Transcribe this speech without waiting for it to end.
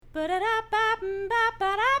It's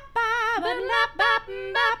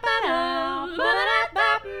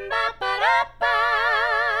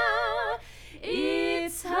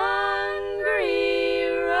Hungry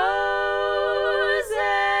Roses.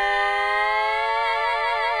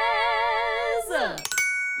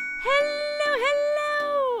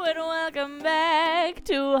 Hello, and welcome back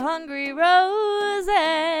to Hungry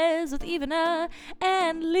Roses with Ivana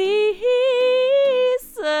and Lisa.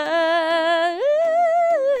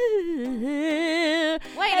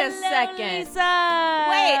 Wait a second. Lisa.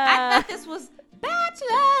 Wait, I thought this was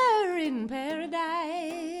Bachelor in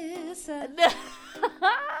Paradise.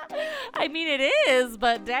 I mean, it is,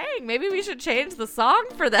 but dang, maybe we should change the song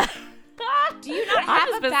for that. Do you not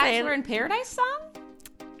have a Bachelor in Paradise song?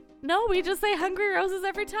 No, we just say Hungry Roses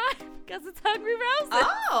every time because it's Hungry Roses.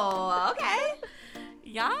 Oh, okay.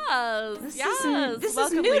 Yes. This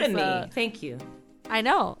Welcome, is new Lisa. to me. Thank you. I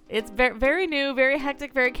know. It's very, very new, very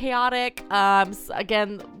hectic, very chaotic.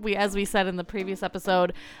 Again, as we said in the previous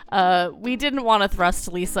episode, we didn't want to thrust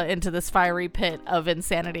Lisa into this fiery pit of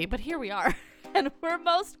insanity, but here we are. And we're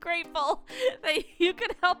most grateful that you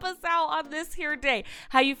could help us out on this here day.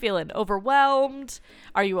 How you feeling? Overwhelmed?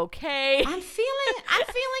 Are you okay? I'm feeling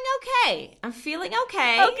okay.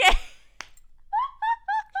 Okay.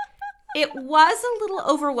 It was a little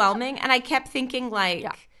overwhelming, and I kept thinking like,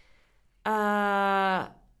 how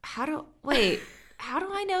do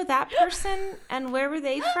I know that person, and where were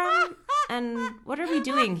they from, and what are we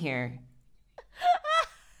doing here?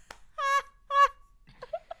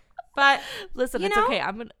 But listen, it's okay.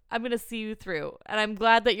 I'm gonna see you through, and I'm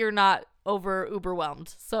glad that you're not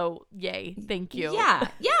overwhelmed. So yay, thank you. Yeah,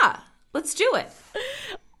 let's do it.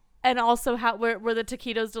 And also, how were the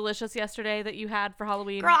taquitos delicious yesterday that you had for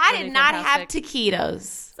Halloween? Girl, I did not have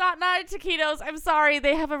taquitos. It's not taquitos. I'm sorry.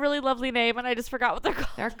 They have a really lovely name, and I just forgot what they're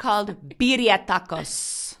called. They're called birria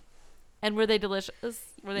tacos. And were they delicious?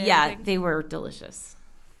 Yeah, anything? they were delicious.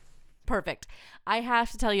 Perfect. I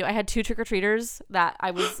have to tell you, I had 2 trick-or-treaters that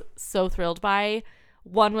I was so thrilled by.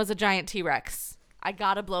 One was a giant T-Rex. I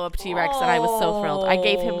got a blow-up T-Rex, and I was so thrilled. I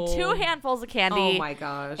gave him 2 handfuls of candy. Oh, my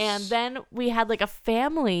gosh. And then we had, like, a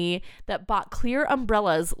family that bought clear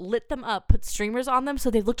umbrellas, lit them up, put streamers on them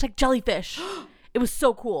so they looked like jellyfish. It was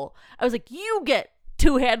so cool. I was like, you get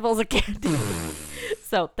 2 handfuls of candy.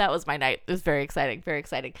 So that was my night. It was very exciting, very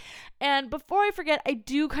exciting. And before I forget, I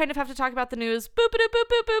do kind of have to talk about the news. Boop, boop, boop,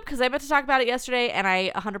 boop, boop, because I meant to talk about it yesterday, and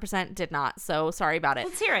I 100% did not. So sorry about it.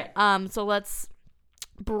 Let's hear it. So let's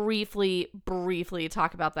briefly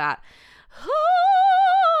talk about that.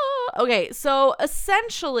 Okay, so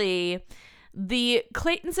essentially, the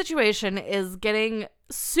Clayton situation is getting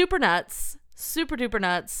super duper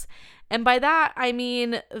nuts. And by that, I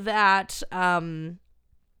mean that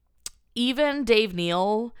even Dave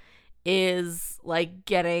Neal is like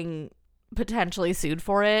getting potentially sued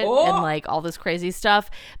for it and like all this crazy stuff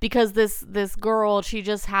because this girl, she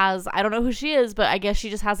just has, I don't know who she is, but I guess she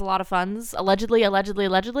just has a lot of funds, allegedly,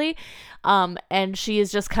 and she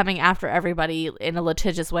is just coming after everybody in a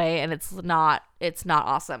litigious way, and it's not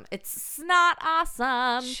awesome. It's not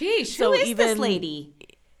awesome. Sheesh, who is this lady?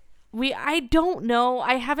 I don't know.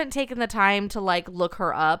 I haven't taken the time to like look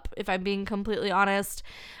her up, if I'm being completely honest.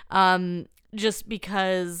 Just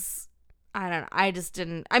because I don't know. I just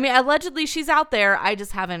didn't. I mean, allegedly she's out there. I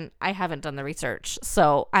haven't done the research.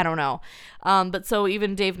 So I don't know. But so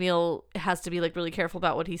even Dave Neal has to be like really careful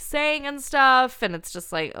about what he's saying and stuff. And it's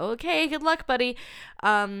just like, okay, good luck, buddy.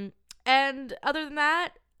 And other than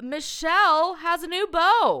that, Michelle has a new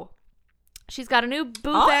beau. She's got a new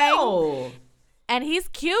boo thing. Oh. And he's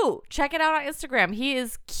cute. Check it out on Instagram. He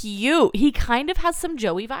is cute. He kind of has some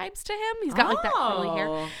Joey vibes to him. He's got like that curly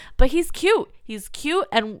hair. But he's cute. He's cute.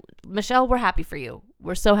 And Michelle, we're happy for you.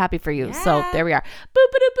 We're so happy for you. Yeah. So there we are. Boop,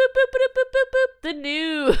 boop, boop, boop, boop, boop, boop, boop. The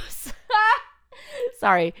news.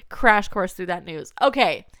 Sorry. Crash course through that news.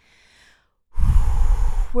 Okay.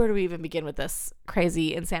 Where do we even begin with this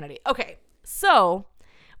crazy insanity? Okay. So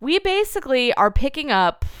we basically are picking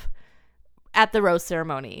up at the rose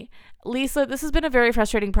ceremony. Lisa, this has been a very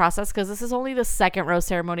frustrating process because this is only the second rose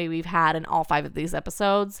ceremony we've had in all 5 of these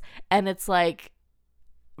episodes. And it's like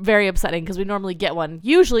very upsetting because we normally get one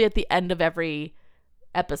usually at the end of every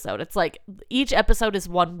episode. It's like each episode is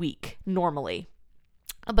 1 week normally.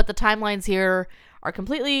 But the timelines here are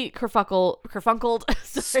completely kerfunkled.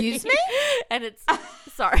 Excuse me? And it's,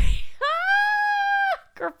 sorry.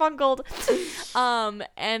 Kerfunkled.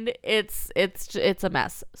 And it's a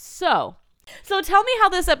mess. So tell me how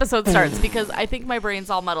this episode starts because I think my brain's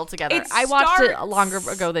all muddled together. I watched it longer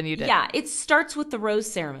ago than you did. Yeah, it starts with the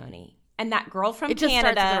rose ceremony. And that girl from Canada just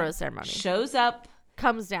starts with the rose ceremony. shows up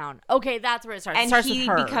Comes down. Okay, that's where it starts. And it starts he with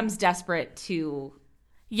her. becomes desperate to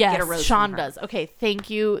yes, get a rose Sean from her. does. Okay, thank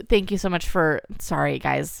you. Thank you so much for, sorry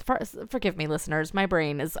guys. Forgive me, listeners. My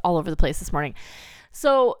brain is all over the place this morning.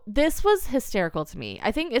 So this was hysterical to me.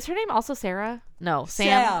 I think, is her name also Sarah? No,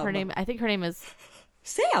 Sam. I think her name is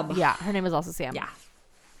Sam. Yeah, her name is also Sam. Yeah.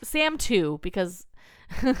 Sam 2, because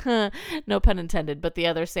no pun intended, but the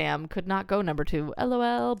other Sam could not go number 2.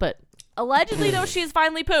 LOL. But allegedly, though, she's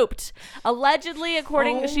finally pooped. Allegedly,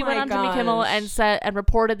 according, she went on Jimmy Kimmel and said and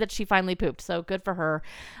reported that she finally pooped. So good for her.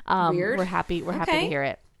 Weird. We're happy. We're happy to hear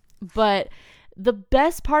it. But the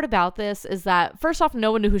best part about this is that, first off,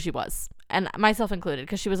 no one knew who she was, and myself included,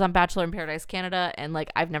 because she was on Bachelor in Paradise Canada, and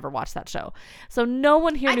like I've never watched that show, so no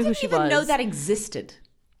one here knew who she was. I didn't even know that existed.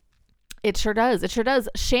 It sure does. It sure does.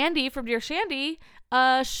 Shandy from Dear Shandy,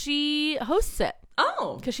 she hosts it.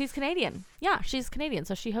 Oh, because she's Canadian. Yeah, she's Canadian,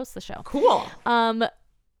 so she hosts the show. Cool.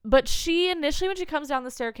 But she initially, when she comes down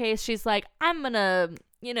the staircase, she's like, I'm gonna,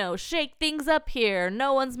 shake things up here.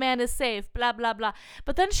 No one's man is safe, blah, blah, blah.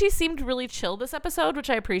 But then she seemed really chill this episode,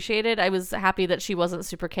 which I appreciated. I was happy that she wasn't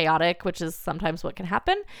super chaotic, which is sometimes what can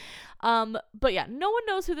happen. But yeah, no one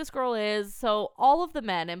knows who this girl is. So all of the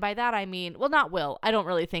men, and by that I mean, well, not Will. I don't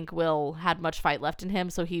really think Will had much fight left in him,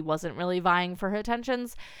 so he wasn't really vying for her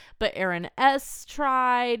attentions. But Aaron S.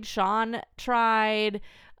 tried, Sean tried,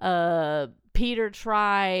 Peter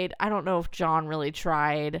tried. I don't know if John really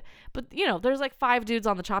tried, but there's like 5 dudes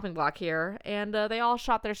on the chopping block here, and they all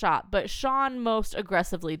shot their shot, but Sean most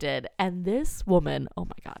aggressively did. And this woman, oh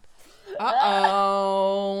my God. Uh-oh.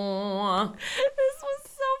 This was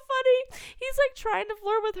so funny. He's like trying to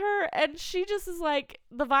flirt with her, and she just is like,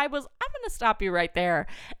 the vibe was, I'm gonna stop you right there.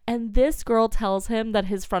 And this girl tells him that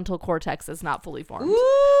his frontal cortex is not fully formed.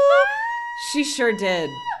 Ooh, she sure did.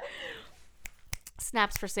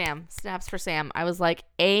 Snaps for Sam. Snaps for Sam. I was like,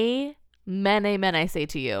 amen, amen, I say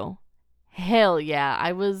to you. Hell yeah.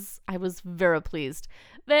 I was very pleased.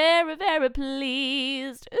 Very, very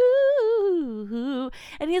pleased. Ooh.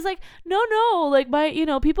 And he's like, no, like my,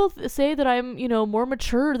 people say that I'm, more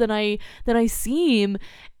mature than I seem.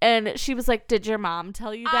 And she was like, did your mom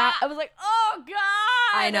tell you that? I was like, oh God.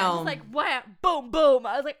 I know. I was like, wham, boom, boom.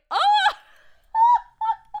 I was like, oh.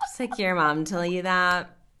 It's like, your mom tell you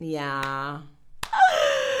that? Yeah.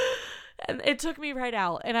 And it took me right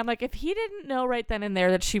out. And I'm like, if he didn't know right then and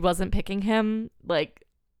there that she wasn't picking him, like,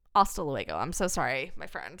 hasta luego. I'm so sorry, my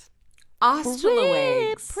friend. Hasta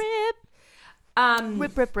luego.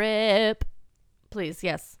 Rip. Please,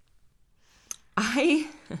 yes. I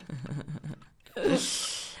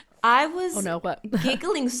was oh no, what?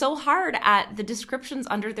 giggling so hard at the descriptions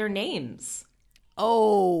under their names.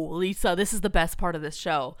 Oh, Lisa, this is the best part of this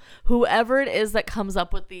show. Whoever it is that comes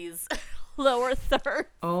up with these lower third.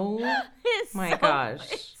 Oh my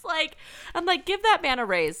gosh. It's like, I'm like, give that man a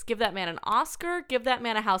raise. Give that man an Oscar. Give that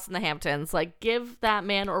man a house in the Hamptons. Like, give that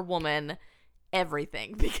man or woman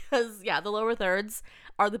everything. Because, yeah, the lower thirds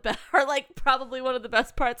are like probably one of the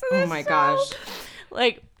best parts of this Oh my show. gosh.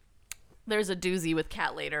 Like, there's a doozy with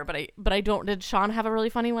Kat later, but I don't, did Sean have a really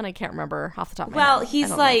funny one? I can't rember off the top of my head. Well,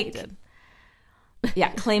 he's like, he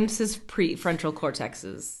yeah, claims his prefrontal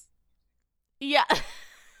cortexes. Yeah.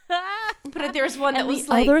 But there's one that was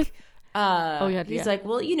like, he's like,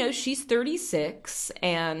 well, she's 36,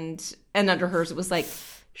 and under hers it was like,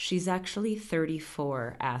 she's actually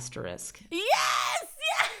 34 asterisk. Yes.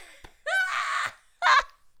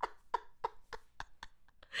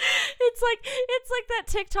 It's like that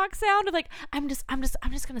TikTok sound of like, I'm just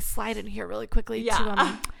gonna slide in here really quickly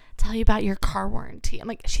to tell you about your car warranty. I'm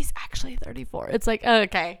like, she's actually 34. It's like,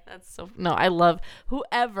 okay, that's so, no, I love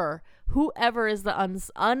whoever is the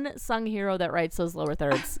unsung hero that writes those lower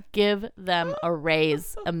thirds. Give them a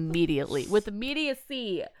raise immediately with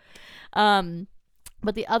immediacy.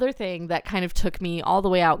 But the other thing that kind of took me all the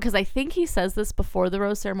way out, because I think he says this before the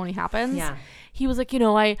rose ceremony happens. Yeah. He was like,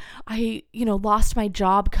 I lost my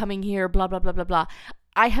job coming here, blah, blah, blah, blah, blah.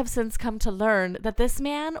 I have since come to learn that this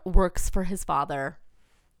man works for his father.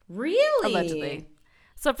 Really? Allegedly.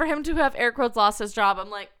 So for him to have air quotes lost his job, I'm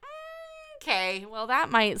like, okay, well, that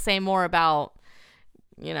might say more about,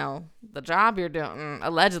 the job you're doing.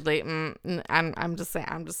 Allegedly. I'm just saying,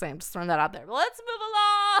 I'm just throwing that out there. But let's move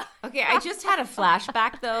along. Okay, I just had a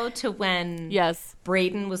flashback, though, to when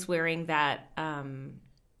Braden was wearing that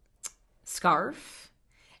scarf,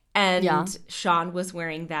 and Sean was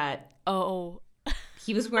wearing that. Oh.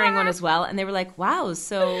 He was wearing one as well, and they were like, wow,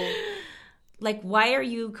 so, like, why are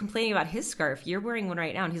you complaining about his scarf? You're wearing one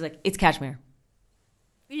right now. And he's like, it's cashmere.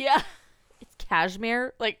 Yeah. It's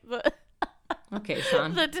cashmere. Like, the... Okay,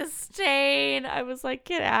 Sean. The disdain. I was like,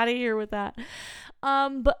 get out of here with that.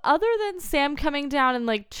 But other than Sam coming down and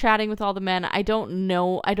like chatting with all the men, I don't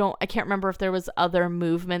know. I can't remember if there was other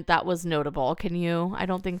movement that was notable. Can you? I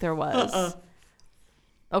don't think there was.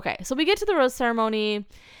 Okay, so we get to the rose ceremony,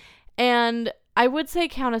 and I would say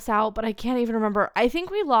count us out, but I can't even remember. I think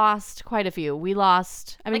we lost quite a few. We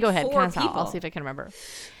lost, go ahead, count us out. I'll see if I can remember.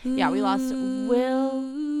 Yeah, we lost Will.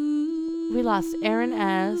 We lost Aaron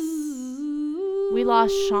S. We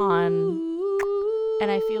lost Sean. And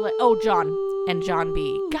I feel like, John and John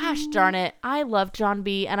B. Gosh darn it. I love John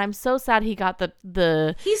B. And I'm so sad he got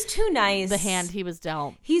the He's too nice. The hand he was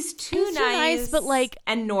dealt. He's too nice, but like,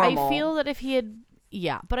 and normal. I feel that if he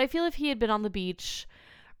had been on the beach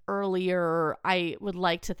earlier, I would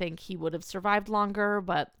like to think he would have survived longer,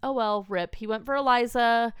 but oh well, rip. He went for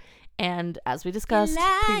Eliza, and as we discussed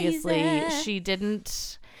previously, she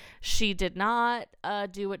did not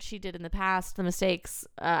do what she did in the past, the mistakes,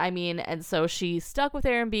 and so she stuck with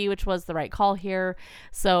Aaron B, which was the right call here.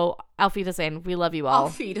 So Auf Wiedersehen, we love you all.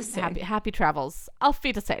 Auf Wiedersehen. Happy travels. Auf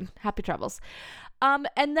Wiedersehen, happy travels. And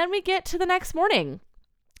then we get to the next morning,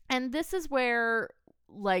 and this is where,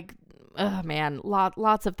 like, oh man,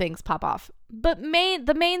 lots of things pop off. But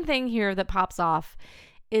the main thing here that pops off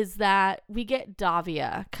is that we get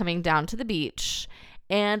Davia coming down to the beach,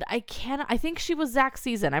 and I think she was Zach's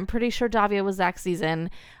season. I'm pretty sure Davia was Zach's season.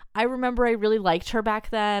 I remember I really liked her back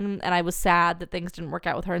then, and I was sad that things didn't work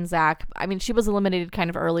out with her and Zach. I mean, she was eliminated kind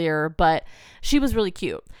of earlier, but she was really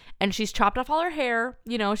cute. And she's chopped off all her hair.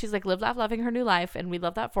 You know, she's like live, laugh, loving her new life, and we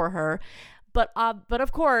love that for her. But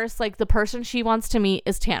of course, like, the person she wants to meet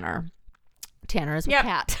is Tanner. Tanner is with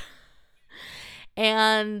Kat.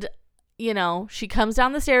 And, you know, she comes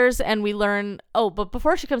down the stairs and we learn, but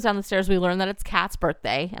before she comes down the stairs, we learn that it's Kat's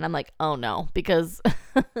birthday. And I'm like, oh no, because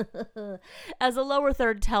as a lower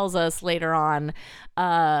third tells us later on,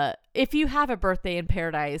 if you have a birthday in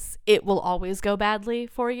paradise, it will always go badly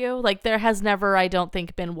for you. Like, there has never, I don't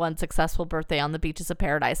think, been one successful birthday on the beaches of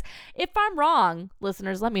paradise. If I'm wrong,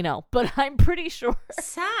 listeners, let me know. But I'm pretty sure.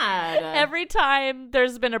 Sad. Every time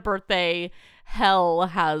there's been a birthday, hell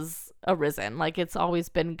has arisen. Like, it's always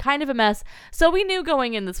been kind of a mess. So we knew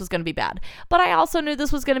going in this was going to be bad. But I also knew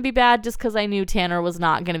this was going to be bad just because I knew Tanner was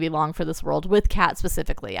not going to be long for this world, with Kat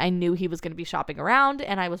specifically. I knew he was going to be shopping around,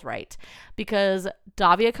 and I was right. Because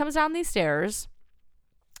Davia comes down these stairs,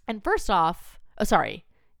 and first off, sorry,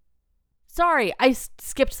 I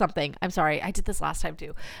skipped something. I'm sorry. I did this last time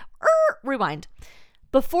too. Rewind.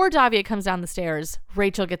 Before Davia comes down the stairs,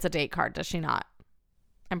 Rachel gets a date card, does she not?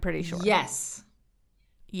 I'm pretty sure. Yes.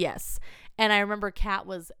 And I remember Kat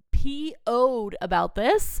was PO'd about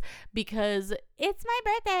this because it's my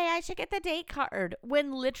birthday, I should get the date card.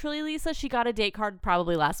 When literally, Lisa, she got a date card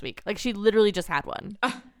probably last week. Like, she literally just had one.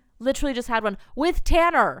 Literally just had one with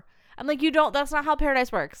Tanner. I'm like, that's not how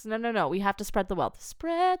paradise works. No. We have to spread the wealth.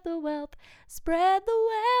 Spread the wealth,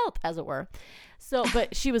 as it were. So,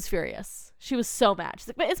 but she was furious. She was so mad. She's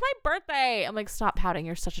like, but it's my birthday. I'm like, stop pouting.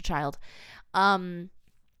 You're such a child.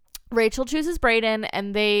 Rachel chooses Brayden,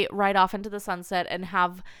 and they ride off into the sunset and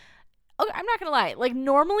have, I'm not gonna lie, like,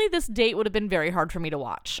 normally this date would have been very hard for me to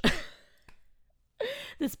watch.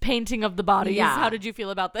 This painting of the bodies. Yeah. How did you feel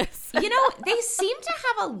about this? You know, they seem to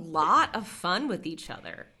have a lot of fun with each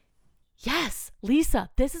other. Yes. Lisa,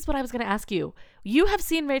 this is what I was going to ask you. You have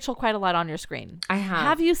seen Rachel quite a lot on your screen. I have.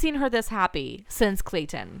 Have you seen her this happy since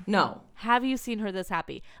Clayton? No. Have you seen her this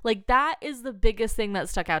happy? Like, that is the biggest thing that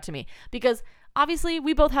stuck out to me. Because obviously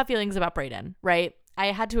we both have feelings about Brayden, right? I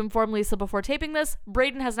had to inform Lisa before taping this.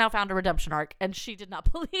 Brayden has now found a redemption arc, and she did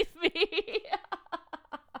not believe me.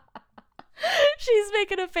 She's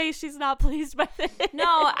making a face. She's not pleased by this.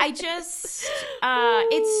 No, I just,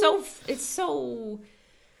 it's so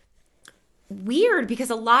weird because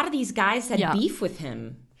a lot of these guys had beef with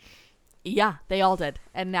him. Yeah, they all did.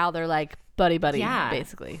 And now they're like buddy,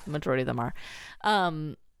 basically. The majority of them are.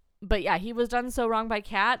 But yeah, he was done so wrong by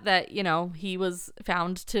Kat that, you know, he was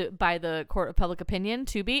found by the court of public opinion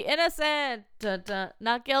to be innocent, dun, dun,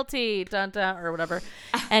 not guilty, dun, dun, or whatever.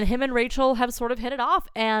 And him and Rachel have sort of hit it off.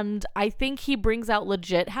 And I think he brings out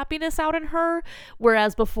legit happiness out in her.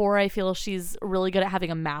 Whereas before, I feel she's really good at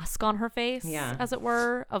having a mask on her face, as it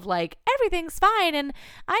were, of like, everything's fine and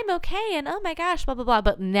I'm okay and oh my gosh, blah, blah, blah.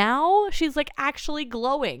 But now she's like actually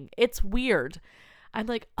glowing. It's weird. I'm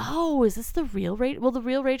like, oh, is this the real Rachel? Will the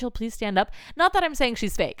real Rachel please stand up? Not that I'm saying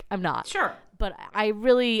she's fake. I'm not. Sure. But I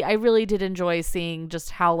really did enjoy seeing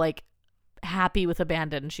just how, like, happy with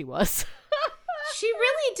abandon she was. She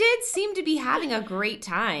really did seem to be having a great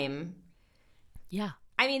time. Yeah.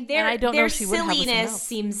 I mean, their silliness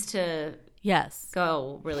seems to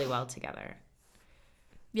go really well together.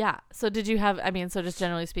 Yeah. So did you have, so just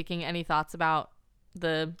generally speaking, any thoughts about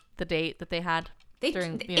the date that they had.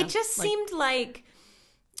 It just seemed like,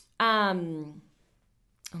 oh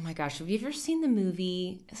my gosh, have you ever seen the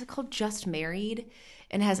movie? Is it called Just Married?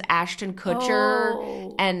 And has Ashton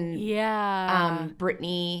Kutcher and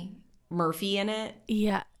Brittany Murphy in it.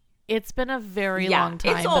 Yeah. It's been a very long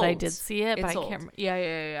time, but I did see it. It's but I old. can't.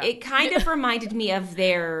 Yeah. It kind of reminded me of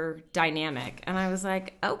their dynamic, and I was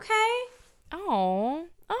like, okay. Oh,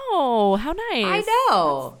 how nice! I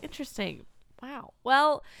know. That's interesting. Wow.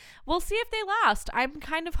 Well, we'll see if they last. I'm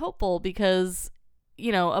kind of hopeful because,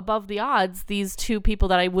 above the odds, these two people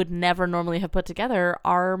that I would never normally have put together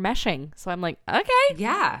are meshing. So I'm like, okay,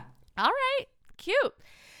 yeah, all right, cute.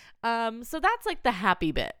 So that's like the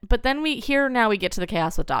happy bit. But then we get to the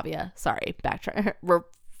chaos with Davia. Sorry, backtrack. We're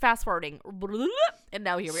fast forwarding. And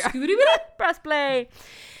now here we are. Press play.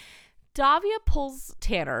 Davia pulls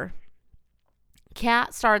Tanner.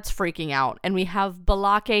 Kat starts freaking out. And we have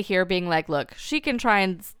Balake here being like, look, she can try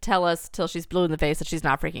and tell us till she's blue in the face that she's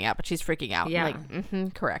not freaking out, but she's freaking out. Yeah.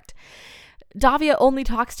 Like, correct. Davia only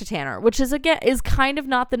talks to Tanner, which is kind of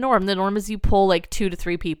not the norm. The norm is you pull like 2 to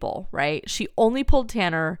 3 people, right? She only pulled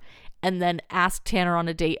Tanner and then asked Tanner on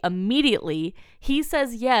a date immediately. He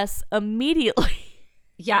says yes immediately.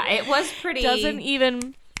 Yeah, it was pretty. Doesn't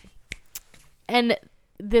even. And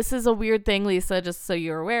this is a weird thing, Lisa, just so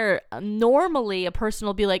you're aware. Normally, a person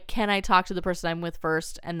will be like, can I talk to the person I'm with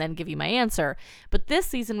first and then give you my answer? But this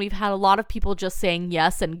season, we've had a lot of people just saying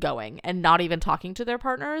yes and going and not even talking to their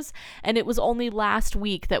partners. And it was only last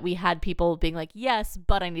week that we had people being like, yes,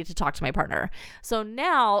 but I need to talk to my partner. So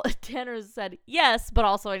now Tanner said yes, but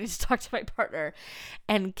also I need to talk to my partner.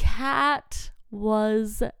 And Kat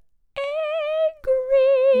was angry.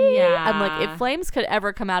 Yeah. I'm like, if flames could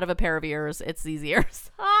ever come out of a pair of ears, it's these ears.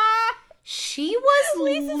 She was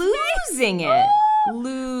losing it.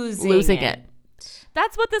 Losing it.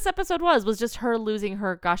 That's what this episode was just her losing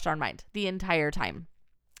her gosh darn mind the entire time.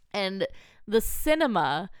 And the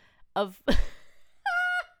cinema of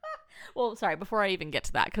well, sorry, before I even get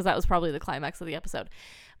to that, because that was probably the climax of the episode.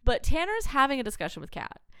 But Tanner's having a discussion with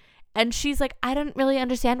Kat. And she's like, I don't really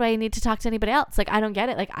understand why you need to talk to anybody else. Like, I don't get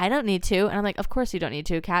it. Like, I don't need to. And I'm like, of course you don't need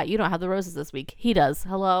to, Kat. You don't have the roses this week. He does.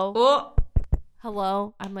 Hello? Oh.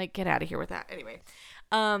 Hello? I'm like, get out of here with that. Anyway.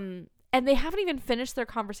 And they haven't even finished their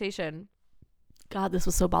conversation. God, this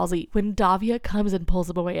was so ballsy. When Davia comes and pulls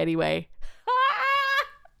him away anyway.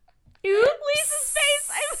 Lisa's face.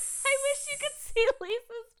 I wish you could see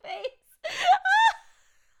Lisa's face.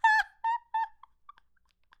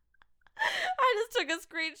 I just took a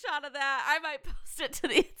screenshot of that. I might post it to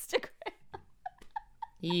the Instagram.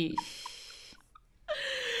 Yeesh.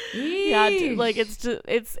 Yeah, like it's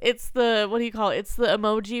the, what do you call it? It's the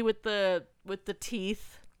emoji with the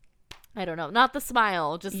teeth. I don't know, not the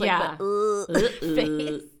smile, just like the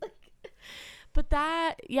face. But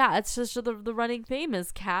that, yeah, it's just the running theme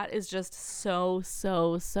is Kat is just so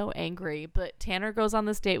angry. But Tanner goes on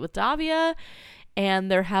this date with Davia.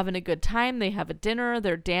 And they're having a good time. They have a dinner.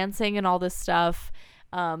 They're dancing and all this stuff.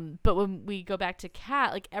 But when we go back to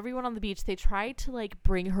Kat, like everyone on the beach, they try to like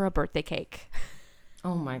bring her a birthday cake.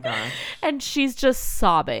 Oh my gosh. And she's just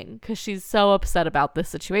sobbing because she's so upset about this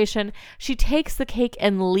situation. She takes the cake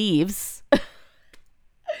and leaves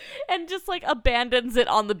and just like abandons it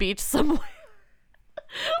on the beach somewhere.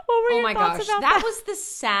 What were your thoughts about that? That was the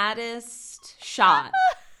saddest shot.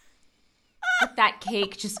 With that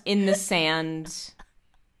cake just in the sand.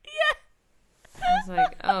 Yeah. I was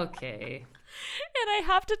like, okay. And I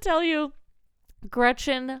have to tell you,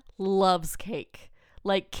 Gretchen loves cake.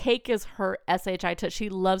 Like, cake is her SHI. She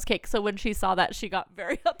loves cake. So when she saw that, she got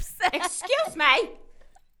very upset. Excuse me.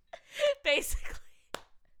 Basically.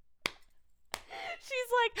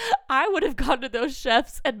 She's like, I would have gone to those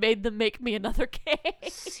chefs and made them make me another cake.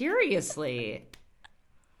 Seriously.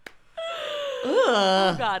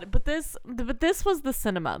 Oh God! But this was the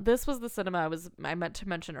cinema. This was the cinema I meant to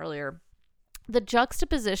mention earlier. The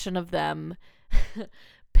juxtaposition of them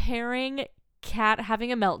pairing Kat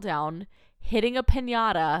having a meltdown, hitting a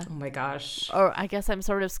piñata. Oh my gosh! Or I guess I'm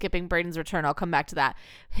sort of skipping Brayden's return. I'll come back to that.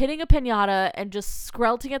 Hitting a piñata and just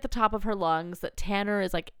skrelting at the top of her lungs that Tanner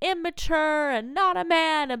is like immature and not a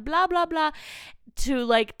man and blah blah blah. To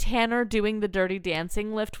like Tanner doing the Dirty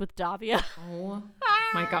Dancing lift with Davia. Oh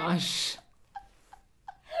my gosh!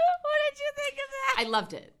 What did you think of that? I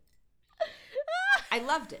loved it. I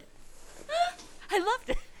loved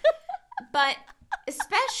it. But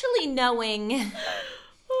especially knowing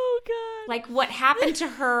oh God. Like what happened to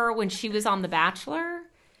her when she was on The Bachelor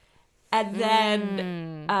and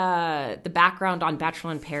then the background on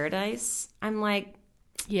Bachelor in Paradise. I'm like,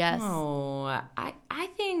 yes. oh, I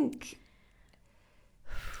think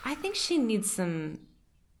I think she needs some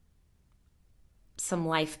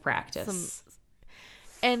life practice.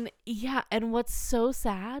 And what's so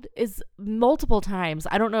sad is multiple times,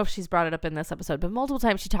 I don't know if she's brought it up in this episode, but multiple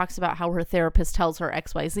times she talks about how her therapist tells her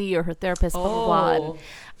XYZ or her therapist blah, blah, blah. And,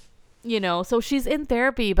 you know, so she's in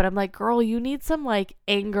therapy, but I'm like, girl, you need some like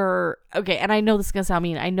anger. Okay. And I know this is going to sound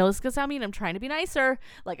mean. I'm trying to be nicer.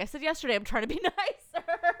 Like I said yesterday, I'm trying to be nicer.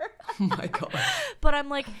 Oh my God. But I'm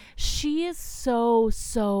like, she is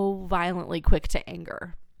so violently quick to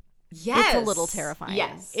anger. Yes. It's a little terrifying.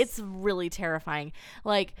 Yes. It's really terrifying.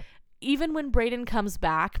 Like, even when Brayden comes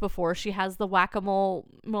back before she has the whack-a-mole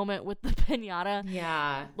moment with the piñata.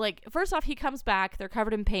 Yeah. Like, first off, he comes back. They're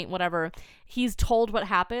covered in paint, whatever. He's told what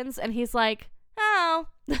happens, and he's like, oh,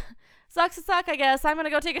 sucks to suck, I guess. I'm going to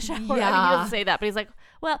go take a shower. Yeah. I mean, he doesn't say that, but he's like,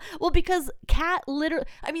 well, because Kat literally,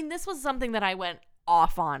 I mean, this was something that I went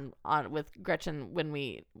off on with Gretchen when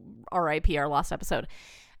we RIP our last episode.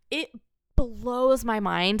 It blows my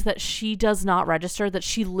mind that she does not register that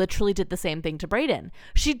she literally did the same thing to Brayden.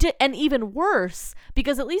 She did, and even worse,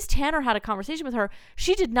 because at least Tanner had a conversation with her.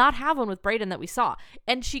 She did not have one with Brayden that we saw,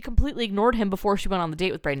 and she completely ignored him before she went on the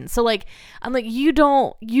date with Brayden. So like, I'm like, you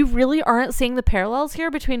really aren't seeing the parallels here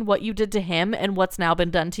between what you did to him and what's now been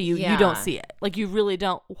done to you. Yeah. You don't see it. Like, you really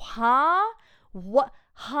don't. What?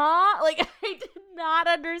 Like, I did not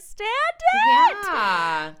understand it.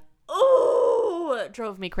 Yeah. Ooh, it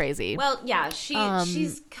drove me crazy. Well, yeah,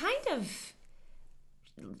 she's kind of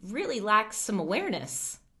really lacks some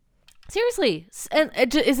awareness. Seriously. And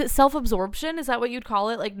is it self-absorption? Is that what you'd call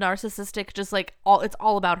it? Like narcissistic, just like it's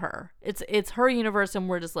all about her. It's her universe and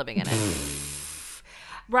we're just living in it.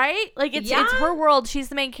 Right? Like it's her world. She's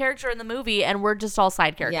the main character in the movie and we're just all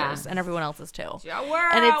side characters and everyone else is too. It's our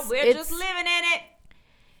world. We're just living in it.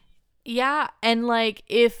 Yeah, and like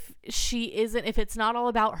if it's not all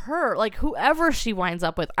about her, like whoever she winds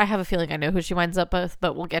up with, I have a feeling I know who she winds up with,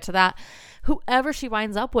 but we'll get to that. Whoever she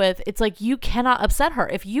winds up with, it's like you cannot upset her.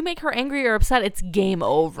 If you make her angry or upset, it's game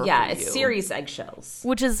over. Yeah, for it's you. serious eggshells.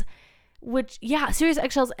 Serious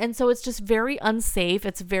eggshells, and so it's just very unsafe.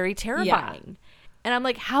 It's very terrifying. Yeah. And I'm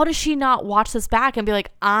like, how does she not watch this back and be like,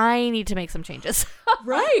 I need to make some changes?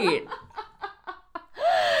 Right.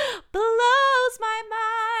 Blows my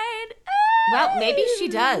mind. Well, maybe she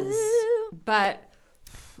does, but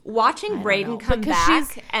watching Brayden come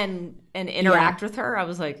back and interact with her, I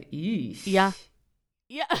was like, eesh. Yeah.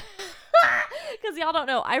 Because y'all don't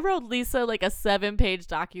know, I wrote Lisa like a 7-page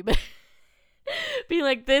document being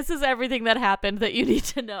like, this is everything that happened that you need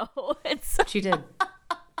to know. And so she did.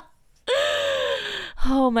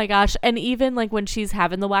 Oh my gosh. And even like when she's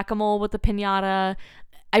having the whack-a-mole with the piñata,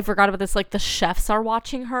 I forgot about this. Like the chefs are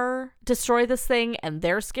watching her destroy this thing and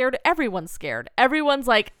they're scared. Everyone's scared. Everyone's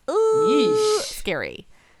like, ooh, scary.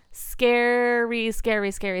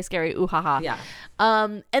 Ooh, haha. Yeah.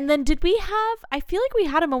 And then I feel like we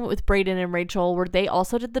had a moment with Brayden and Rachel where they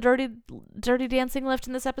also did the dirty dancing lift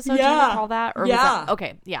in this episode. Yeah. Do you recall that? Or was that,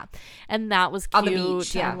 okay. Yeah. And that was cute. On the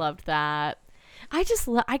beach, yeah. I loved that. I'm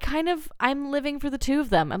living for the two of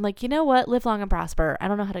them. I'm like, you know what? Live long and prosper. I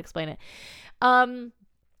don't know how to explain it.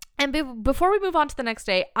 And before we move on to the next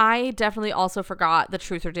day, I definitely also forgot the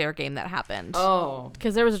truth or dare game that happened. Oh.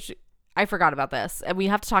 Because I forgot about this and we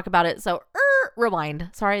have to talk about it. So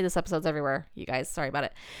rewind. Sorry, this episode's everywhere. You guys, sorry about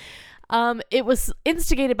it. It was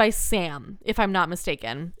instigated by Sam, if I'm not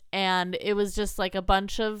mistaken. And it was just like a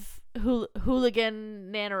bunch of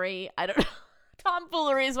hooligan nannery. I don't know.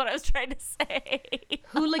 Tomfoolery is what I was trying to say.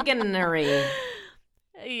 Hooliganery.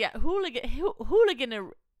 Yeah,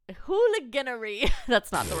 hooliganery.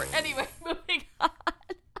 That's not the word. Anyway, moving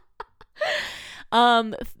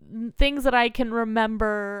on. Things that I can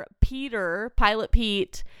remember. Pilot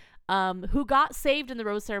Pete, who got saved in the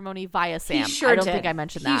rose ceremony via Sam. I don't think I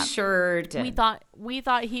mentioned that. He sure did. We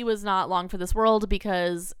thought he was not long for this world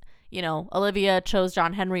because, Olivia chose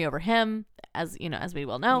John Henry over him, as we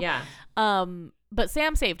well know. Yeah. But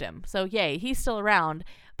Sam saved him. So yay, he's still around.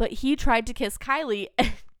 But he tried to kiss Kylie,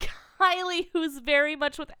 and Kylie, who's very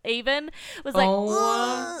much with Avon, was like,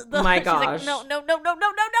 oh my gosh. She's like, no.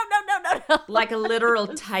 Like a literal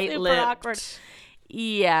tight-lipped. Awkward.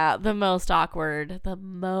 Yeah, the most awkward.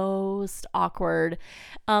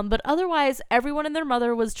 But otherwise, everyone and their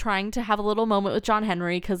mother was trying to have a little moment with John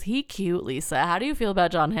Henry because he cute, Lisa. How do you feel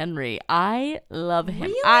about John Henry? I love him.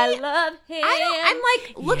 Really? I love him. I'm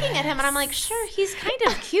like looking at him and I'm like, sure, he's kind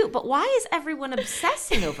of cute, but why is everyone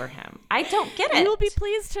obsessing over him? I don't get it. You'll be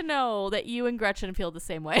pleased to know that you and Gretchen feel the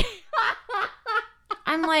same way.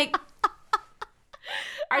 I'm like,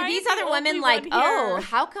 Are these other women like, oh,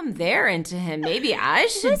 how come they're into him? Maybe I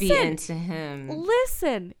should be into him.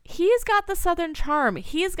 Listen, he's got the Southern charm.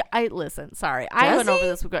 I went over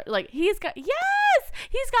this. Like, he's got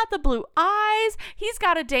the blue eyes. He's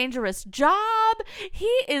got a dangerous job. He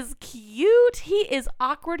is cute. He is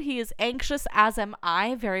awkward. He is anxious, as am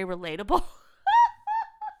I. Very relatable.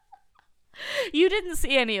 You didn't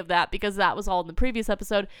see any of that because that was all in the previous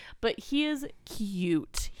episode, but he is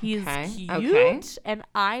cute. He is cute, and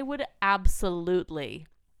I would absolutely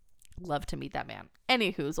love to meet that man.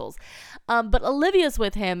 Any hoozles. But Olivia's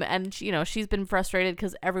with him, and she's been frustrated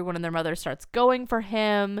because everyone and their mother starts going for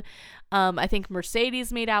him. I think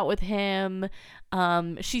Mercedes made out with him.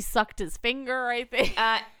 She sucked his finger, I think.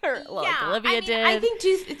 Olivia did. I think. Do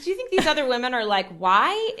you think these other women are like,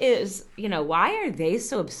 why are they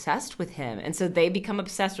so obsessed with him? And so they become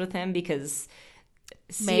obsessed with him because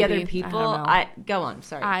other people. Go on.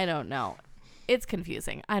 Sorry. I don't know. It's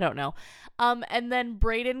confusing. I don't know. And then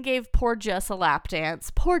Brayden gave poor Jess a lap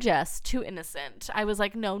dance. Poor Jess, too innocent. I was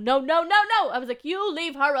like, no. I was like, you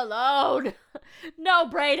leave her alone. No,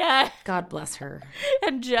 Brayden. God bless her.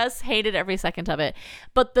 And Jess hated every second of it.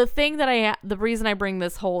 But the reason I bring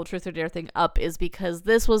this whole truth or dare thing up is because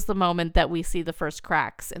this was the moment that we see the first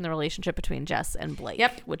cracks in the relationship between Jess and Blake.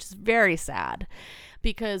 Yep. Which is very sad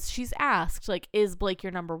because she's asked, like, is Blake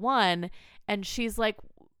your number one? And she's like,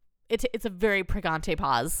 it's a very pregante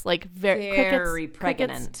pause, like very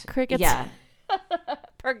pregnant. Crickets. Yeah.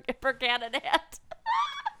 per candidate.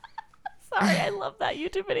 Sorry, I love that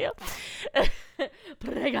YouTube video.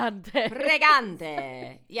 Pregante.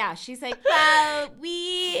 Yeah, she's like, well,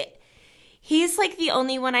 he's like the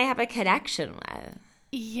only one I have a connection with.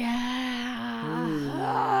 Yeah.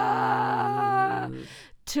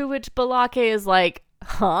 To which Balake is like,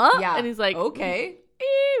 huh? Yeah. And he's like, okay.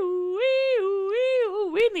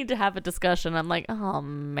 We need to have a discussion. I'm like, oh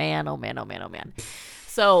man.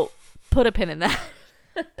 So put a pin in that.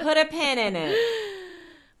 Put a pin in it.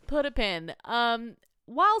 Put a pin.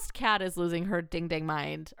 Whilst Kat is losing her ding dang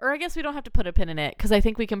mind, or I guess we don't have to put a pin in it because I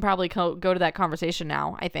think we can probably go to that conversation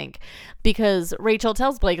now. I think because Rachel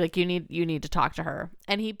tells Blake, like, you need to talk to her,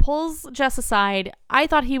 and he pulls Jess aside. I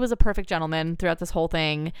thought he was a perfect gentleman throughout this whole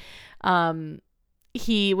thing.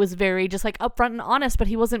 He was very just like upfront and honest, but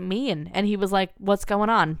he wasn't mean. And he was like, what's going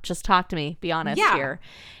on? Just talk to me. Be honest here.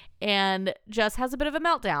 And Jess has a bit of a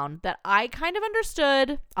meltdown that I kind of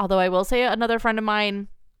understood. Although I will say another friend of mine,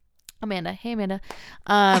 Amanda,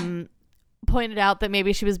 pointed out that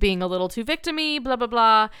maybe she was being a little too victim-y, blah, blah,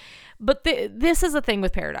 blah. But this is a thing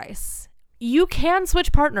with Paradise. You can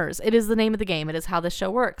switch partners. It is the name of the game. It is how this show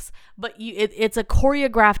works. But it's a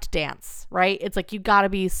choreographed dance, right? It's like you got to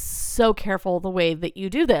be so careful the way that you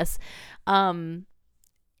do this. And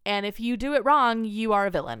if you do it wrong, you are a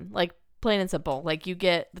villain. Like, plain and simple. Like, you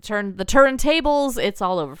get the turntables. It's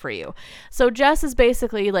all over for you. So Jess is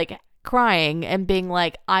basically like crying and being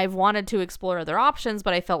like, I've wanted to explore other options,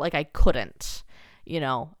 but I felt like I couldn't,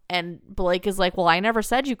 And Blake is like, well, I never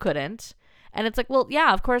said you couldn't. And it's like, well,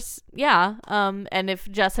 yeah, of course, yeah. And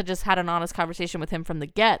if Jess had just had an honest conversation with him from the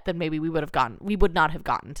get, then maybe we would not have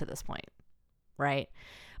gotten to this point, right?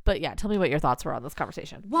 But yeah, tell me what your thoughts were on this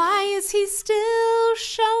conversation. Why is he still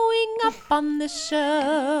showing up on the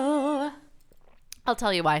show? I'll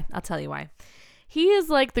tell you why. He is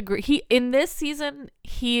like in this season,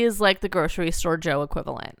 he is like the grocery store Joe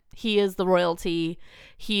equivalent. He is the royalty.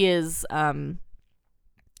 He is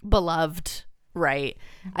beloved. Right.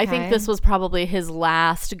 Okay. I think this was probably his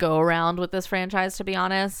last go around with this franchise, to be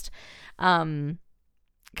honest. Because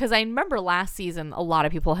I remember last season, a lot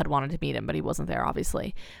of people had wanted to meet him, but he wasn't there,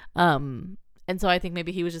 obviously. And so I think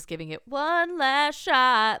maybe he was just giving it one last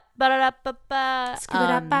shot. But I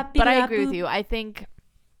agree with you. I think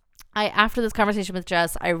after this conversation with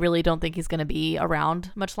Jess, I really don't think he's going to be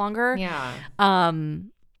around much longer. Yeah.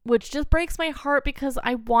 Which just breaks my heart because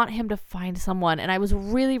I want him to find someone. And I was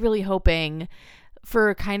really, really hoping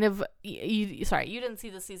for kind of, you didn't see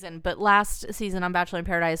this season, but last season on Bachelor in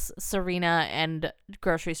Paradise, Serena and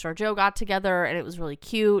grocery store Joe got together and it was really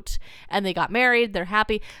cute and they got married. They're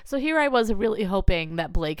happy. So here I was really hoping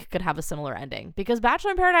that Blake could have a similar ending because Bachelor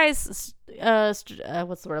in Paradise, what's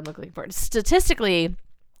the word I'm looking for? Statistically,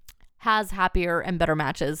 has happier and better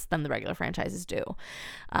matches than the regular franchises do.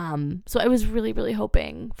 So I was really, really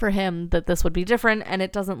hoping for him that this would be different, and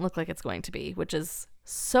it doesn't look like it's going to be, which is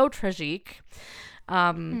so tragic.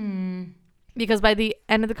 Because by the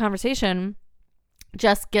end of the conversation,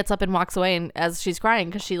 Jess gets up and walks away and as she's crying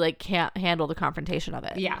because she like can't handle the confrontation of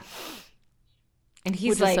it. Yeah. And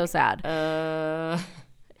he's which like, is so sad.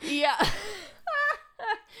 Yeah.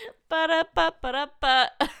 Ba-da-ba-ba-da-ba.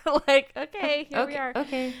 Like, okay, here we are.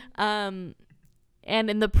 Okay. And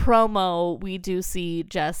in the promo, we do see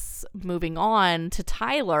Jess moving on to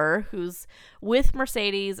Tyler, who's with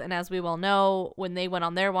Mercedes. And as we well know, when they went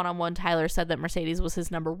on their one-on-one, Tyler said that Mercedes was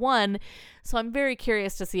his number one. So I'm very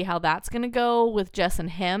curious to see how that's going to go with Jess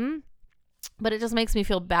and him. But it just makes me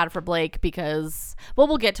feel bad for Blake because, well,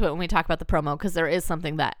 we'll get to it when we talk about the promo, because there is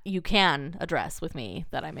something that you can address with me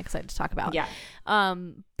that I'm excited to talk about. Yeah.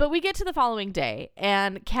 But we get to the following day,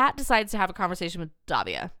 and Kat decides to have a conversation with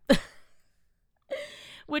Davia.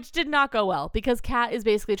 Which did not go well, because Kat is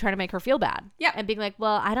basically trying to make her feel bad. Yeah. And being like,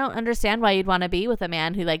 well, I don't understand why you'd want to be with a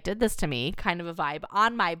man who like did this to me, kind of a vibe,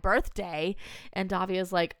 on my birthday. And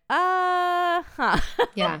Davia's like, huh.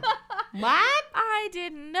 Yeah. What? I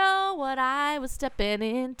didn't know what I was stepping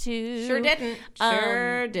into. Sure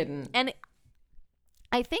didn't. And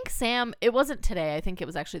I think Sam, it wasn't today, I think it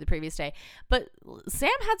was actually the previous day, but Sam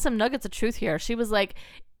had some nuggets of truth here. She was like,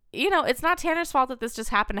 you know, it's not Tanner's fault that this just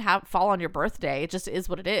happened to fall on your birthday. It just is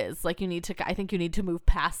what it is. Like, I think you need to move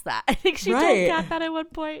past that. I think she told Kat that at one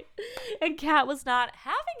point, and Kat was not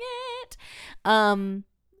having it.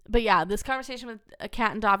 But yeah, this conversation with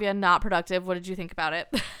Kat and Davia, not productive. What did you think about it?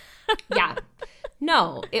 Yeah.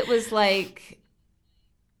 No, it was like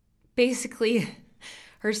basically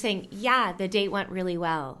her saying, yeah, the date went really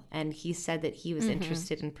well. And he said that he was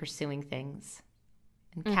interested in pursuing things.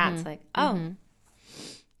 And Kat's like, oh,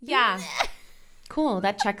 yeah, cool.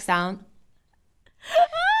 That checks out.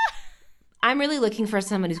 I'm really looking for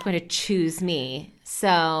someone who's going to choose me.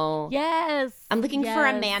 So yes, I'm looking for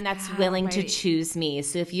a man that's willing to choose me.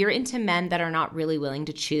 So if you're into men that are not really willing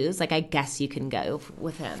to choose, like, I guess you can go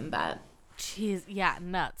with him. But jeez, yeah,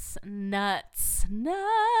 nuts. And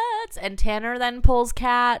Tanner then pulls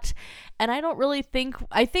Kat, and I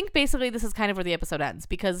think basically this is kind of where the episode ends,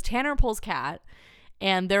 because Tanner pulls Kat.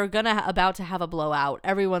 And they're about to have a blowout.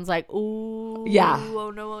 Everyone's like, ooh, yeah, oh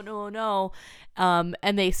no.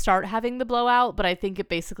 And they start having the blowout, but I think it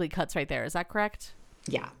basically cuts right there. Is that correct?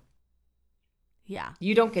 Yeah. Yeah.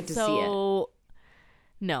 You don't get to see it.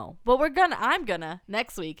 No. But I'm gonna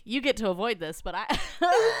next week. You get to avoid this, but I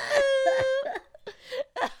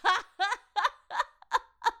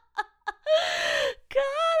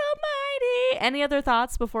God almighty. Any other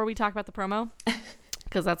thoughts before we talk about the promo?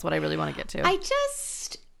 Because that's what I really want to get to.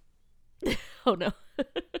 Oh, no.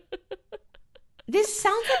 This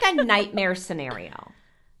sounds like a nightmare scenario.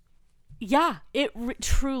 Yeah, it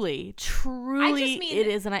truly it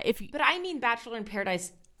is. And but I mean Bachelor in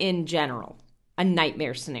Paradise in general, a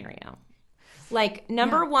nightmare scenario. Like,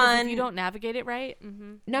 number one, if you don't navigate it right.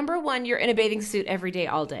 Mm-hmm. Number one, you're in a bathing suit every day,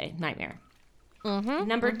 all day. Nightmare. Mm-hmm,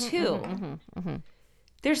 number two,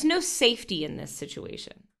 there's no safety in this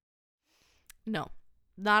situation. No.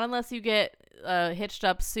 Not unless you get hitched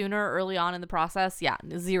up sooner, early on in the process. Yeah,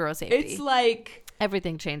 zero safety. It's like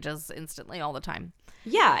everything changes instantly all the time.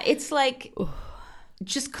 Yeah, it's like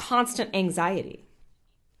just constant anxiety.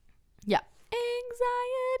 Yeah.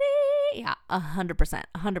 Anxiety. Yeah,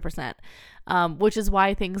 100%. Which is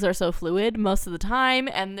why things are so fluid most of the time.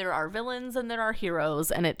 And there are villains and there are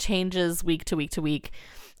heroes. And it changes week to week to week.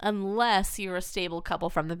 Unless you're a stable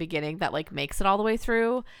couple from the beginning that like makes it all the way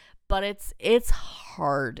through. But it's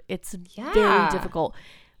hard. It's very difficult.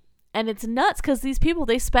 And it's nuts because these people,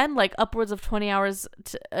 they spend like upwards of 20 hours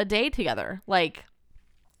a day together. Like,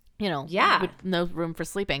 you know, with no room for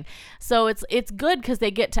sleeping. So it's good because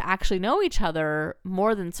they get to actually know each other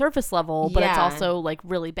more than surface level. But it's also like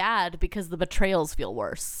really bad because the betrayals feel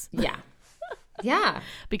worse. Yeah. Yeah.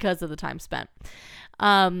 Because of the time spent.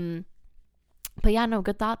 But yeah, no,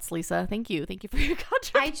 good thoughts, Lisa. Thank you for your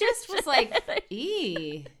contribution. I just was like,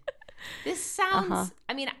 this sounds,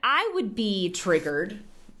 I mean, I would be triggered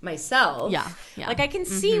myself. Yeah. Like, I can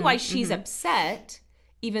see why she's upset,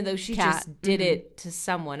 even though she just did it to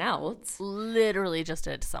someone else. Literally just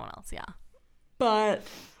did it to someone else, yeah. But,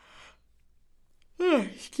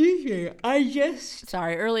 excuse me,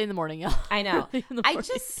 sorry, early in the morning, y'all. I know. I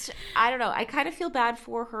don't know. I kind of feel bad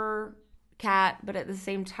for her, Kat, but at the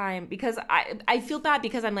same time, because I feel bad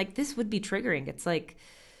because I'm like, this would be triggering. It's like,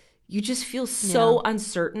 you just feel so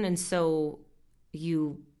uncertain, and so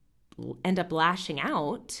you end up lashing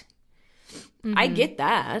out. I get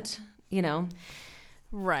that, you know.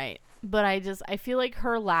 Right. But I feel like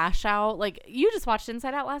her lash out, like, you just watched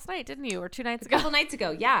Inside Out last night, didn't you? Or 2 nights ago? A couple nights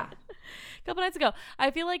ago, yeah.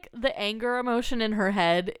 I feel like the anger emotion in her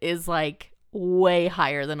head is like way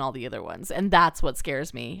higher than all the other ones. And that's what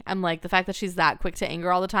scares me. I'm like, the fact that she's that quick to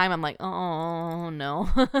anger all the time, I'm like, oh, no.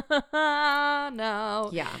 No.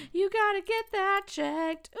 Yeah. You gotta get that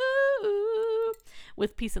checked. Ooh.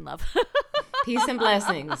 With peace and love. Peace and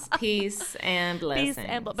blessings. Peace and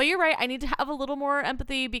blessings. But you're right. I need to have a little more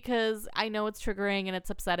empathy because I know it's triggering and it's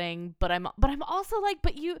upsetting. But I'm also like,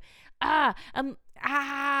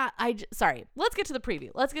 sorry. Let's get to the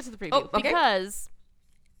preview. Oh, okay. Because,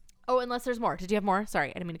 unless there's more. Did you have more?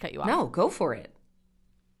 Sorry, I didn't mean to cut you off. No, go for it.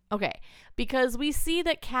 Okay, because we see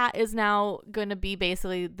that Kat is now going to be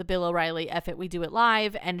basically the Bill O'Reilly F it, we do it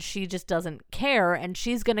live, and she just doesn't care, and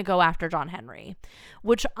she's going to go after John Henry,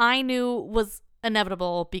 which I knew was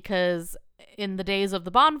inevitable because in the days of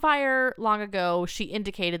the bonfire long ago, she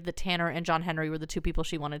indicated that Tanner and John Henry were the two people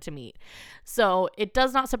she wanted to meet. So it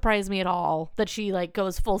does not surprise me at all that she like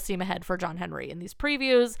goes full steam ahead for John Henry in these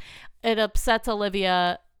previews. It upsets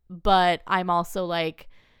Olivia, but I'm also like,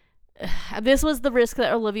 this was the risk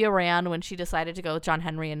that Olivia ran when she decided to go with John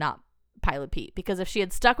Henry and not Pilot Pete. Because if she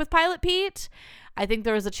had stuck with Pilot Pete, I think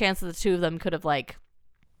there was a chance that the two of them could have like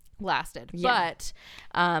lasted. Yeah.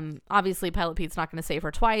 But obviously Pilot Pete's not going to save her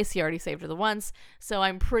twice. He already saved her the once. So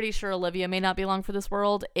I'm pretty sure Olivia may not be long for this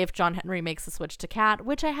world if John Henry makes the switch to Kat,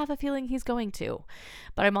 which I have a feeling he's going to.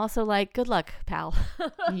 But I'm also like, good luck, pal.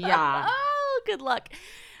 Yeah. Oh, good luck.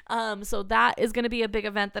 So that is going to be a big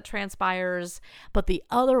event that transpires. But the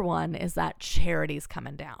other one is that Charity's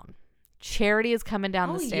coming down. Charity is coming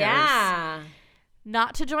down the stairs. Yeah.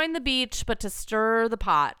 Not to join the beach, but to stir the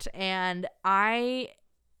pot. And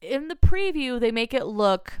in the preview, they make it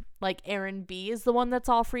look like Aaron B is the one that's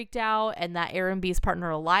all freaked out, and that Aaron B's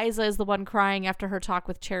partner Eliza is the one crying after her talk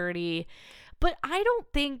with Charity. But I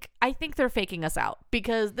think they're faking us out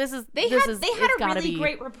because they had a really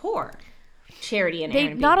great rapport. Charity and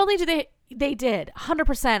Aaron B. Not only did they did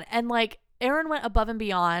 100%, and like Aaron went above and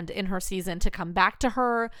beyond in her season to come back to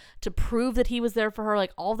her, to prove that he was there for her,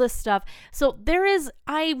 like all this stuff. So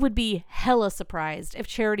I would be hella surprised if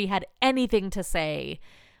Charity had anything to say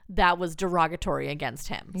that was derogatory against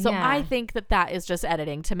him. So yeah. I think that is just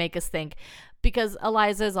editing to make us think, because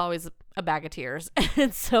Eliza is always a bag of tears.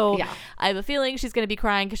 And so yeah. I have a feeling she's going to be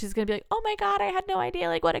crying because she's going to be like, oh my God, I had no idea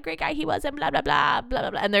like what a great guy he was and blah, blah, blah, blah,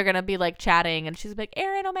 blah, blah. And they're going to be like chatting and she's like,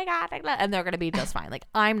 Aaron, oh my God. Blah, blah. And they're going to be just fine. Like,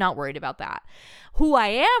 I'm not worried about that. Who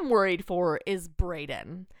I am worried for is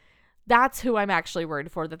Brayden. That's who I'm actually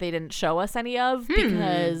worried for that they didn't show us any of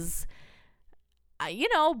because...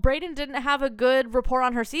 Brayden didn't have a good report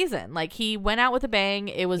on her season. Like, he went out with a bang.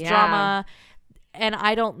 It was drama. And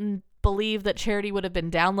I don't believe that Charity would have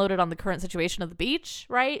been downloaded on the current situation of the beach,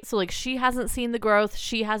 right? So, like, she hasn't seen the growth.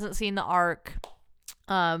 She hasn't seen the arc.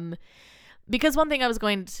 Because one thing I was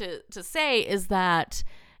going to say is that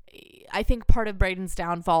I think part of Brayden's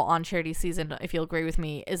downfall on Charity's season, if you'll agree with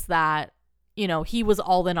me, is that he was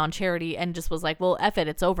all in on Charity and just was like, well, F it,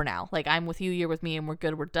 it's over now. Like, I'm with you, you're with me, and we're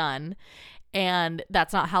good, we're done. And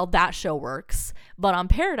that's not how that show works. But on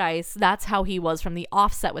Paradise, that's how he was from the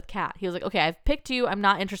offset with Kat. He was like, okay, I've picked you. I'm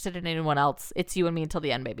not interested in anyone else. It's you and me until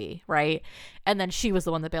the end, baby. Right? And then she was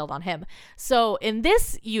the one that bailed on him. So in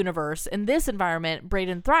this universe, in this environment,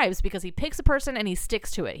 Brayden thrives because he picks a person and he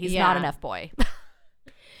sticks to it. He's not an F-boy.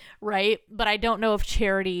 Right? But I don't know if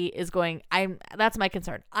Charity is going... That's my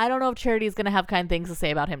concern. I don't know if Charity is going to have kind things to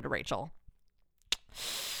say about him to Rachel.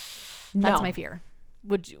 That's my fear.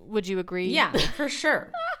 Would you agree? Yeah, for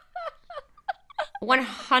sure.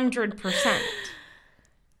 100%.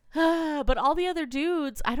 But all the other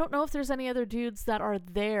dudes, I don't know if there's any other dudes that are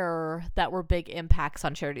there that were big impacts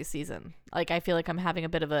on Charity's season. Like, I feel like I'm having a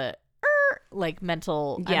bit of a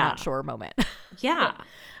mental I'm not sure moment. Yeah.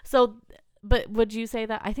 So, but would you say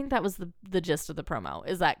that? I think that was the gist of the promo,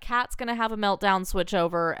 is that Kat's going to have a meltdown, switch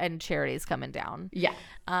over, and Charity's coming down. Yeah.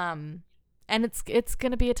 And it's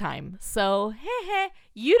going to be a time. So,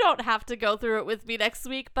 you don't have to go through it with me next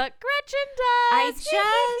week, but Gretchen does. Tell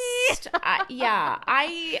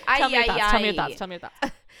me your thoughts.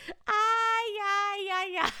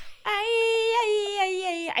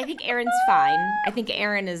 I think Aaron's fine. I think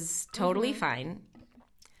Aaron is totally fine.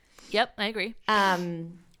 Yep, I agree. Yeah,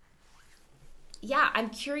 I'm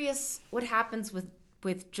curious what happens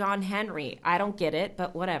with John Henry. I don't get it,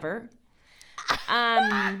 but whatever.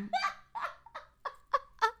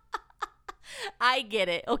 I get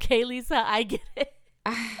it. Okay, Lisa, I get it.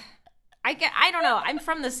 I don't know. I'm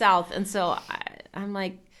from the South, and so I'm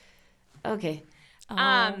like, okay.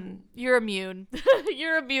 You're immune.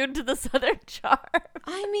 You're immune to the Southern charm.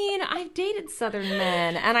 I mean, I've dated Southern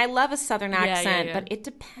men, and I love a Southern accent, but it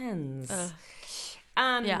depends.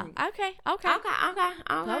 Yeah. Okay. Okay.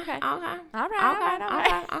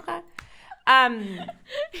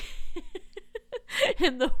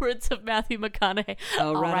 In the words of Matthew McConaughey.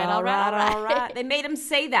 All right. They made him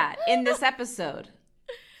say that in this episode.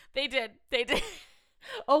 They did.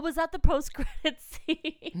 Oh, was that the post-credit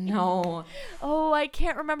scene? No. Oh, I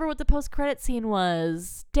can't remember what the post-credit scene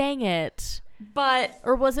was. Dang it.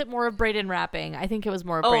 Or was it more of Brayden rapping? I think it was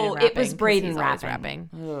more of Brayden rapping. It was Brayden rapping.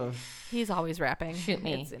 He's always rapping. Shoot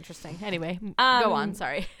me. It's interesting. Anyway, go on.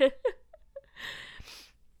 Sorry.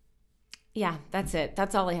 Yeah, that's it.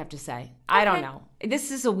 That's all I have to say. Okay. I don't know.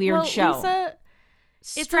 This is a weird show. Lisa,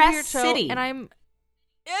 Stress it's a weird show, City. And I'm...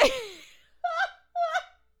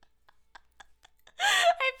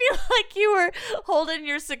 I feel like you were holding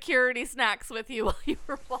your security snacks with you while you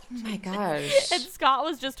were watching. Oh my gosh. And Scott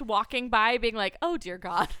was just walking by being like, oh dear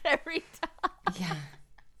God, every time. Yeah.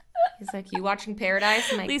 He's like, you watching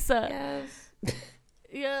Paradise? I'm like, Lisa. Yes.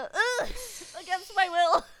 Yeah. Against my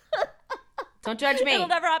will. Don't judge me. It'll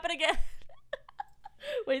never happen again.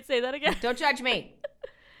 Wait, say that again. Don't judge me.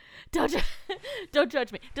 Don't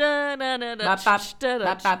judge me. Don't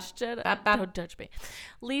judge me.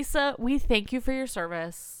 Lisa, we thank you for your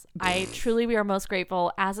service. We are most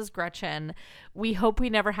grateful, as is Gretchen. We hope we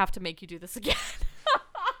never have to make you do this again.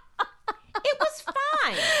 It was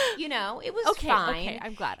fine. It was fine. Okay,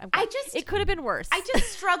 I'm glad. It could have been worse. I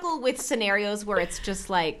just struggle with scenarios where it's just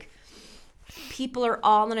like people are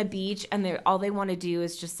all on a beach and all they want to do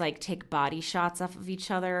is just like take body shots off of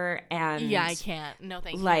each other and yeah, I can't. No,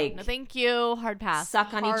 thank you. No, thank you. Hard pass.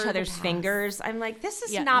 Suck on each other's fingers. I'm like, this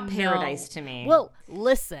is not paradise to me. Well,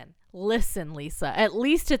 listen, Lisa. At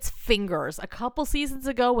least it's fingers. A couple seasons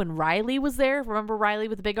ago when Riley was there, remember Riley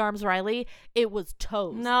with the big arms, Riley? It was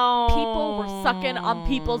toes. No. People were sucking on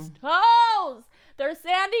people's toes. They're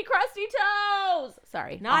sandy, crusty toes.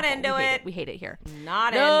 Sorry. Not into it. We hate it here.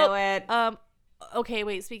 Not into it. Okay,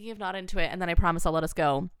 wait. Speaking of not into it, and then I promise I'll let us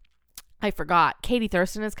go. I forgot. Katie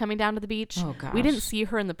Thurston is coming down to the beach. Oh, gosh. We didn't see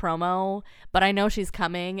her in the promo, but I know she's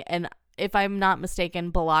coming. And if I'm not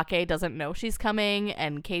mistaken, Balake doesn't know she's coming,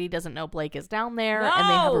 and Katie doesn't know Blake is down there, and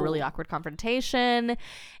they have a really awkward confrontation.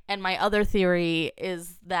 And my other theory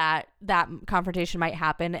is that confrontation might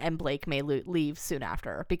happen, and Blake may leave soon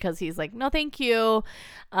after because he's like, no, thank you.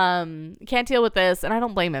 Can't deal with this. And I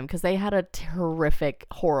don't blame him because they had a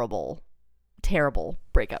terrible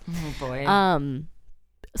breakup. Oh, boy.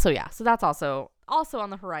 So that's also on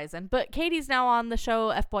the horizon. But Katie's now on the show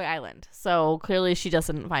F-Boy Island. So clearly she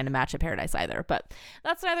doesn't find a match at Paradise either. But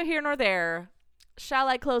that's neither here nor there. Shall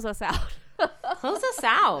I close us out? Close us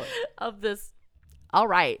out. Of this. All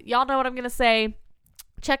right. Y'all know what I'm going to say.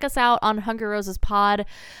 Check us out on Hunger Roses Pod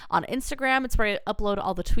on Instagram. It's where I upload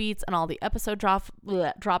all the tweets and all the episode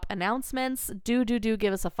drop announcements. Do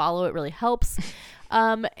give us a follow. It really helps.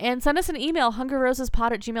 And send us an email,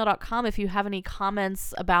 hungerrosespod@gmail.com, if you have any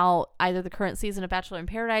comments about either the current season of Bachelor in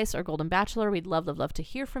Paradise or Golden Bachelor. We'd love to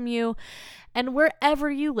hear from you. And wherever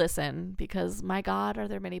you listen, because my God, are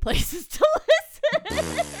there many places to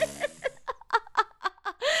listen.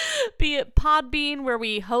 Be it Podbean, where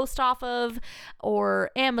we host off of, or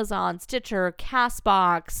Amazon, Stitcher,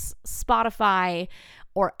 Castbox, Spotify,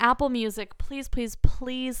 or Apple Music. Please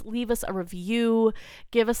leave us a review.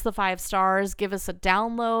 Give us the 5 stars. Give us a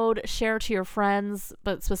download. Share to your friends.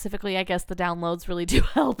 But specifically, I guess the downloads really do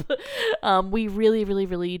help. We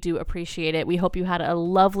really do appreciate it. We hope you had a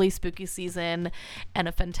lovely spooky season and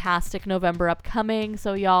a fantastic November upcoming.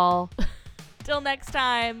 So y'all, till next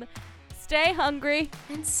time, stay hungry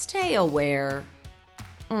and stay aware.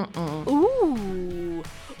 Ooh.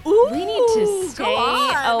 We need to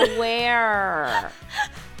stay aware.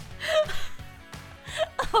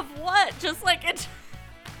 Of what? Just like it.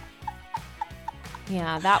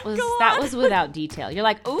 Yeah, that was without detail. You're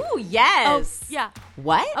like, ooh, yes. Oh, yeah.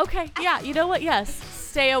 What? Okay. Yeah. You know what? Yes.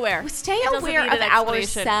 Stay aware. Stay aware of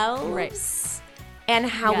ourselves, right, and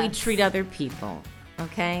how we treat other people.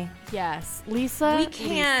 Okay. Yes, Lisa.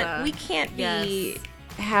 We can't be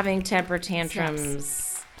having temper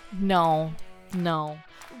tantrums. No.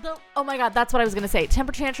 Oh my God, that's what I was gonna say.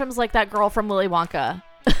 Temper tantrums like that girl from Willy Wonka.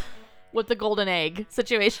 With the golden egg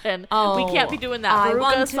situation. Oh, we can't be doing that.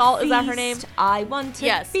 Veruca Salt, is that her name? I want to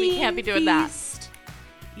Yes, we can't be doing that.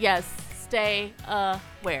 Yes, stay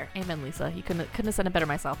aware. Amen, Lisa. You couldn't have said it better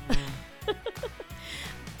myself.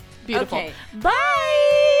 Beautiful. Okay.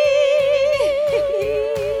 Bye.